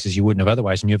appearing in places you wouldn't have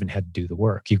otherwise, and you haven't had to do the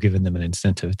work. You've given them an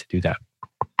incentive to do that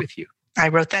with you. I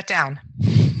wrote that down.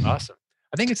 Awesome.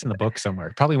 I think it's in the book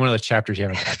somewhere. Probably one of those chapters you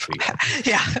haven't got to yet.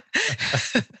 Yeah.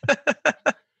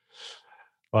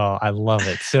 Well, I love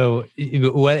it. So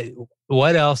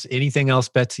what else, anything else,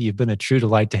 Betsy? You've been a true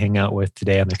delight to hang out with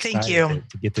today. I'm excited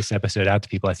to get this episode out to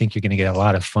people. I think you're going to get a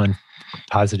lot of fun,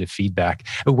 positive feedback.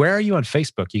 Where are you on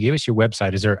Facebook? You gave us your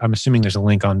website. I'm assuming there's a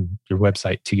link on your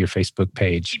website to your Facebook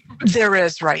page. There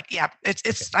is, right. Yeah.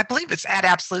 It's I believe it's at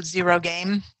Absolute Zero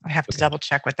Game. I have to double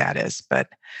check what that is, but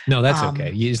no, that's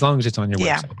okay. As long as it's on your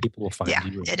website, people will find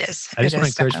you. Yeah, it is. I just want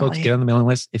to encourage folks to get on the mailing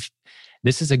list. If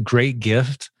this is a great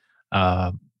gift,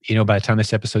 by the time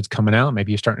this episode's coming out,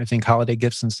 maybe you're starting to think holiday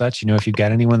gifts and such. If you've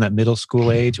got anyone that middle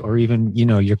school age or even,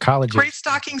 your college great age.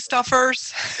 Stocking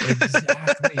stuffers.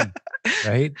 Exactly.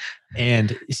 Right.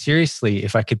 And seriously,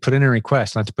 if I could put in a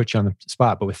request, not to put you on the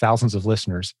spot, but with thousands of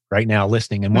listeners right now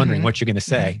listening and wondering what you're going to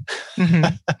say,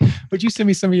 would you send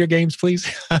me some of your games,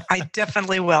 please? I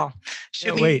definitely will.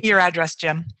 Shoot me your address,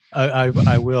 Jim.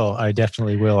 I will. I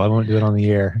definitely will. I won't do it on the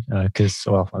air because,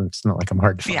 it's not like I'm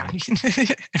hard to find.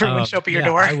 Yeah. Everyone show up at your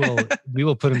door. We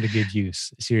will put them to good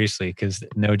use. Seriously, because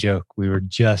no joke, we were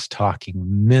just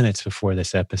talking minutes before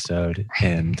this episode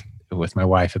and with my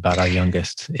wife about our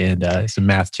youngest and some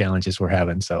math challenges we're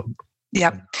having. So,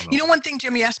 yeah. One thing,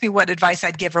 Jim, you asked me what advice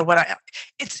I'd give her.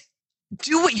 It's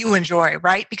do what you enjoy,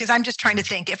 right? Because I'm just trying to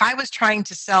think, if I was trying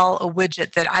to sell a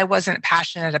widget that I wasn't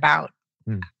passionate about,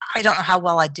 I don't know how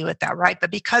well I'd do it that, right?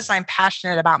 But because I'm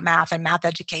passionate about math and math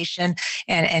education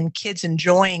and kids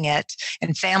enjoying it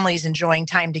and families enjoying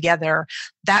time together,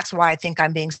 that's why I think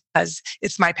I'm being, because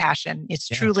it's my passion. It's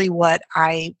truly what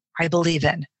I believe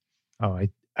in. Oh,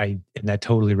 and that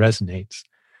totally resonates.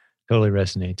 Totally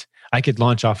resonates. I could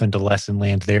launch off into lesson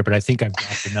land there, but I think I've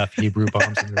dropped enough Hebrew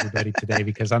bombs on everybody today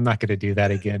because I'm not going to do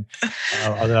that again.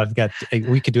 Although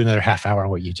we could do another half hour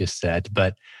on what you just said,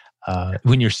 but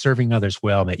when you're serving others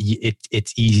well,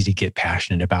 it's easy to get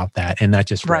passionate about that. And that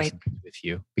just resonates with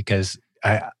you because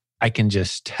I can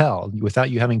just tell without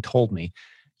you having told me,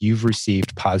 you've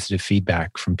received positive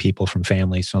feedback from people, from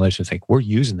families, from others who think, we're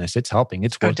using this, it's helping,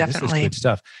 it's working, this is good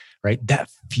stuff, right?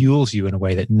 That fuels you in a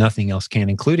way that nothing else can,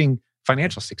 including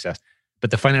financial success.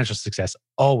 But the financial success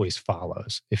always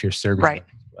follows if you're serving others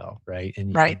well, right?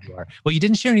 And you are. Well, you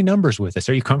didn't share any numbers with us.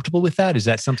 Are you comfortable with that? Is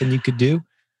that something you could do?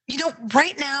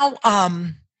 Right now,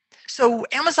 so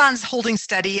Amazon's holding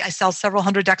steady. I sell several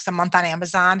hundred decks a month on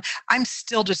Amazon. I'm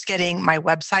still just getting my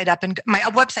website up and my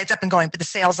website's up and going, but the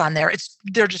sales on there,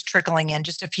 they're just trickling in,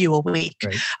 just a few a week.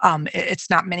 Right. It's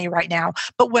not many right now.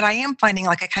 But what I am finding,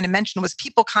 like I kind of mentioned, was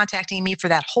people contacting me for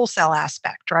that wholesale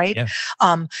aspect, right? Yeah.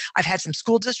 I've had some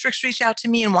school districts reach out to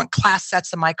me and want class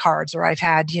sets of my cards, or I've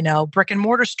had, brick and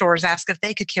mortar stores ask if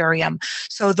they could carry them.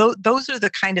 So those are the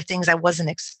kind of things I wasn't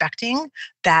expecting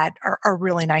that are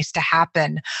really nice to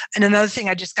happen. And another thing,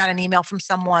 I just got an email from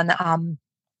someone,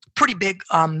 pretty big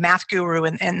math guru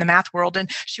in the math world, and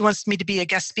she wants me to be a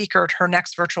guest speaker at her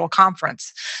next virtual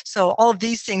conference. So all of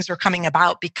these things are coming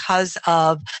about because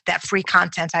of that free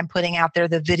content I'm putting out there,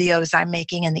 the videos I'm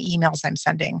making, and the emails I'm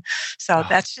sending. So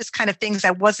that's just kind of things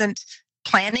I wasn't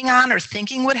planning on or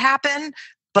thinking would happen,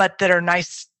 but that are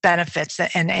nice benefits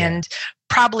and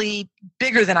probably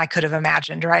bigger than I could have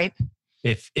imagined, right?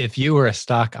 If you were a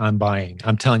stock I'm buying,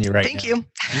 I'm telling you right Thank now. you.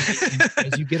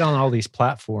 As you get on all these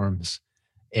platforms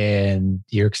and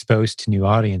you're exposed to new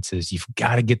audiences, you've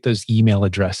got to get those email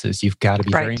addresses. You've got to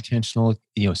be very intentional,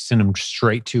 send them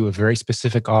straight to a very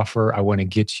specific offer. I want to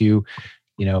get you,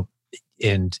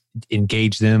 and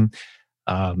engage them.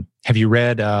 Have you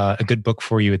read a good book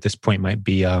for you at this point? Might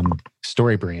be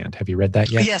Story Brand. Have you read that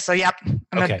yet? Yes. So, yep.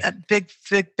 I'm a big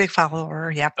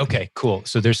follower. Yep. Okay, cool.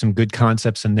 So there's some good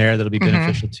concepts in there that'll be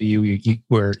beneficial to you.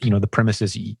 Where the premise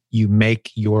is you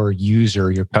make your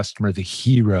user, your customer, the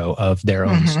hero of their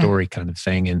own story, kind of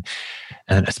thing. And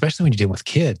especially when you deal with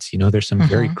kids, there's some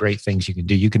very great things you can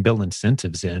do. You can build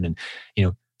incentives in, and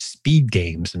speed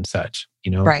games and such.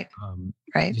 Right.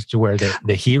 Right. Just to where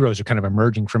the heroes are kind of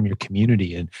emerging from your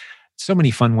community, and so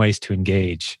many fun ways to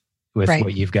engage with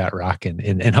what you've got rocking.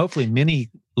 And hopefully many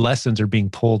lessons are being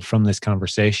pulled from this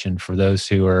conversation for those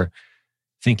who are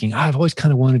thinking, I've always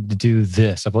kind of wanted to do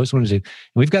this. I've always wanted to. And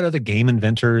we've got other game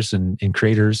inventors and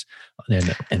creators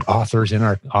and authors in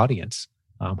our audience.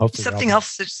 Hopefully something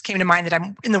else that just came to mind that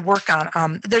I'm in the work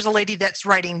on. There's a lady that's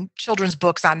writing children's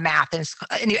books on math, and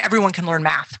everyone can learn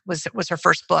math was her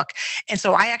first book. And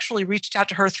so I actually reached out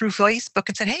to her through Facebook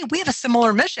and said, hey, we have a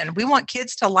similar mission. We want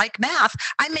kids to like math.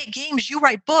 I make games, you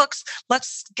write books.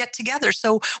 Let's get together.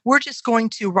 So we're just going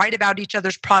to write about each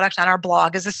other's product on our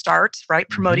blog as a start, right?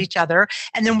 Promote each other.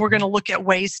 And then we're going to look at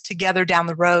ways together down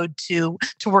the road to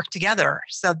work together.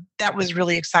 So that was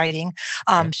really exciting.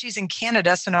 She's in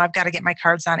Canada, so now I've got to get my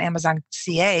cards on Amazon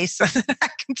CA so that I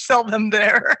can sell them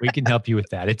there. We can help you with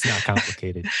that. It's not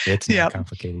complicated. It's not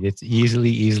complicated. It's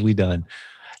easily done.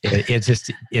 It's just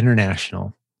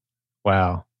international.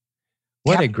 Wow.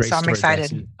 What a great story. I'm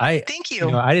excited. Thank you.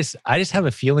 I just have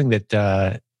a feeling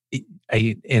that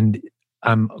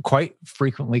I'm quite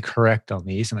frequently correct on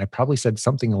these, and I probably said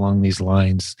something along these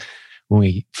lines when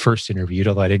we first interviewed,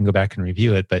 although I didn't go back and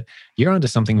review it. But you're onto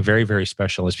something very, very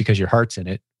special. It's because your heart's in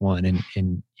it, one,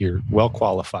 and you're well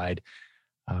qualified.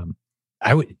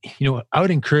 I would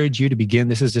encourage you to begin.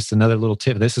 This is just another little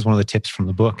tip. This is one of the tips from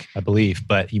the book, I believe,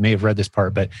 but you may have read this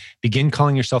part. But begin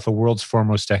calling yourself a world's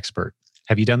foremost expert.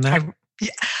 Have you done that?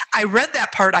 I read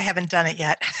that part. I haven't done it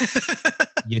yet.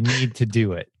 You need to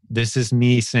do it. This is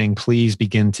me saying, please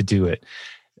begin to do it.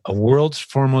 A world's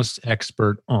foremost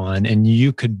expert on, and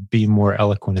you could be more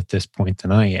eloquent at this point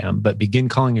than I am, but begin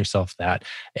calling yourself that,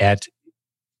 at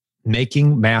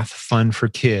making math fun for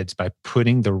kids by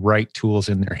putting the right tools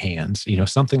in their hands,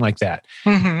 something like that.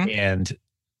 And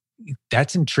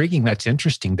that's intriguing. That's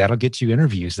interesting. That'll get you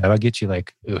interviews. That'll get you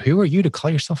like, who are you to call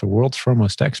yourself a world's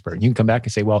foremost expert? And you can come back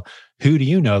and say, well, who do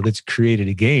you know that's created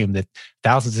a game that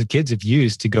thousands of kids have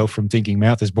used to go from thinking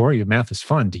math is boring to math is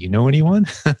fun? Do you know anyone?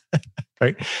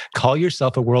 Right? Call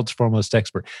yourself a world's foremost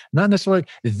expert. Not necessarily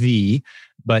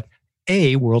but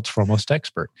a world's foremost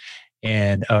expert.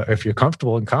 And if you're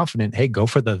comfortable and confident, hey, go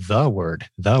for the word.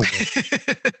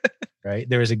 Right?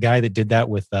 There was a guy that did that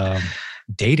with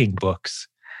dating books.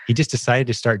 He just decided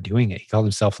to start doing it. He called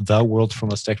himself the world's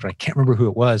foremost expert. I can't remember who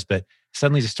it was, but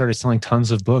suddenly just started selling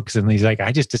tons of books. And he's like,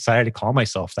 I just decided to call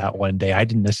myself that one day. I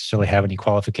didn't necessarily have any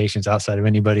qualifications outside of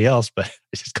anybody else, but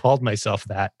I just called myself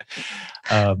that.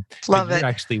 Love it. You're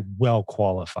actually well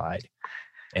qualified.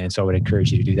 And so I would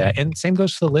encourage you to do that. And same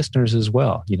goes for the listeners as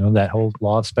well. That whole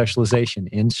law of specialization,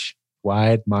 inch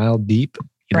wide, mile deep.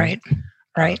 Right.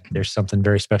 There's something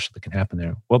very special that can happen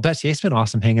there. Well, Betsy, it's been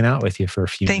awesome hanging out with you for a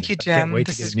few minutes. Thank you, Jim.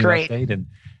 This is great.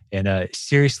 And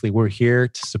seriously, we're here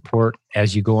to support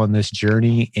as you go on this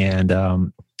journey.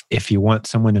 And if you want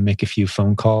someone to make a few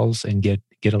phone calls and get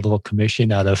a little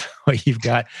commission out of what you've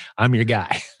got, I'm your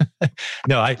guy.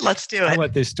 Let's do it. I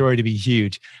want this story to be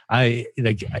huge. I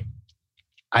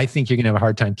think you're going to have a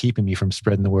hard time keeping me from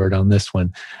spreading the word on this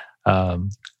one.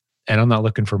 And I'm not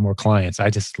looking for more clients. I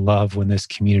just love when this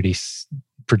community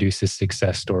produces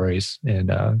success stories.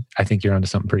 And I think you're onto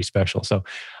something pretty special. So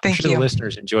I'm sure the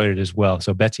listeners enjoyed it as well.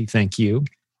 So Betsy, thank you.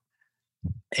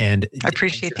 And I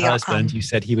appreciate the husband. You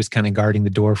said he was kind of guarding the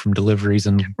door from deliveries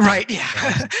and right.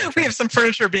 Yeah, we have some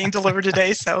furniture being delivered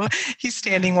today, so he's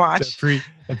standing watch. So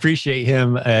appreciate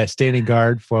him standing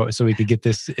guard so we could get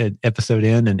this episode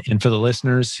in, and for the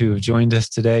listeners who have joined us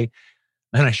today.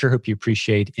 And I sure hope you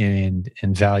appreciate and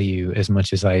value as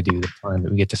much as I do the time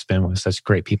that we get to spend with such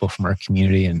great people from our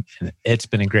community. And it's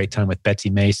been a great time with Betsy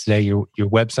Mays today. Your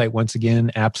website, once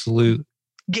again,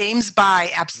 Games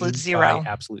by Absolute Zero.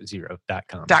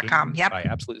 AbsoluteZero.com. Yep. By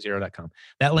AbsoluteZero.com.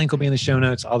 That link will be in the show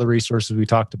notes, all the resources we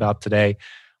talked about today.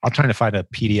 I'll try to find a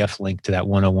PDF link to that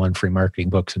 101 free marketing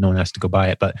book so no one has to go buy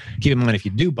it. But keep in mind, if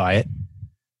you do buy it,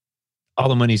 all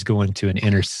the money's going to an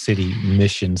inner city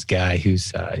missions guy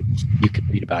who's, you can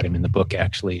read about him in the book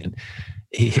actually. And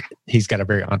he's got a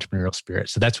very entrepreneurial spirit.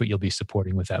 So that's what you'll be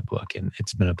supporting with that book. And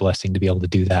it's been a blessing to be able to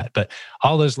do that. But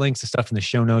all those links and stuff in the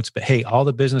show notes. But hey, all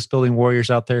the business building warriors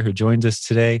out there who joined us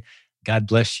today, God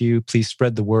bless you. Please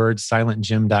spread the word.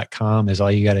 SilentJim.com is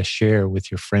all you got to share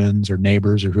with your friends or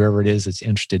neighbors or whoever it is that's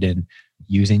interested in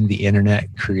using the internet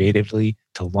creatively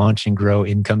to launch and grow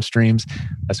income streams.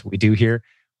 That's what we do here.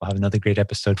 We'll have another great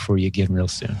episode for you again real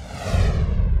soon.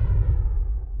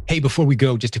 Hey, before we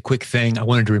go, just a quick thing. I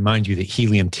wanted to remind you that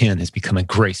Helium 10 has become a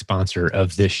great sponsor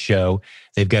of this show.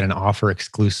 They've got an offer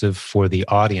exclusive for the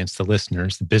audience, the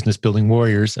listeners, the business building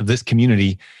warriors of this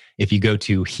community. If you go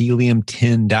to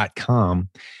helium10.com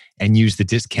and use the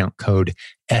discount code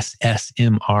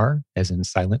SSMR, as in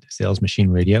Silent Sales Machine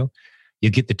Radio,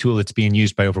 you'll get the tool that's being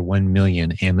used by over 1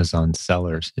 million Amazon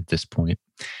sellers at this point.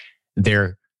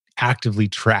 They're actively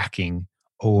tracking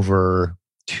over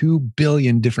 2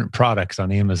 billion different products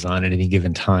on Amazon at any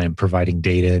given time, providing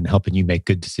data and helping you make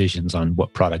good decisions on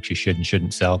what products you should and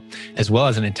shouldn't sell, as well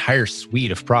as an entire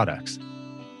suite of products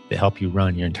that help you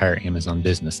run your entire Amazon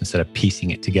business instead of piecing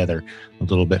it together a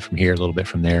little bit from here, a little bit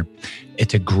from there.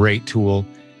 It's a great tool.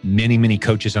 Many, many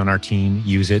coaches on our team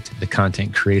use it, the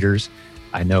content creators.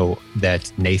 I know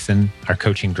that Nathan, our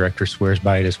coaching director, swears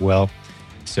by it as well.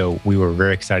 So we were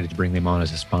very excited to bring them on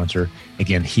as a sponsor.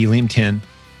 Again, Helium 10,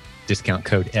 discount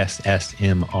code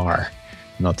SSMR,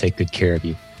 and they'll take good care of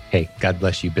you. Hey, God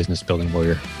bless you, business building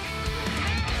warrior.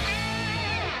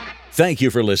 Thank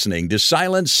you for listening to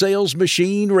Silent Sales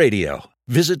Machine Radio.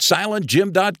 Visit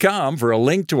silentjim.com for a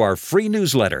link to our free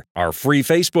newsletter, our free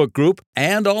Facebook group,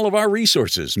 and all of our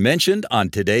resources mentioned on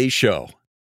today's show.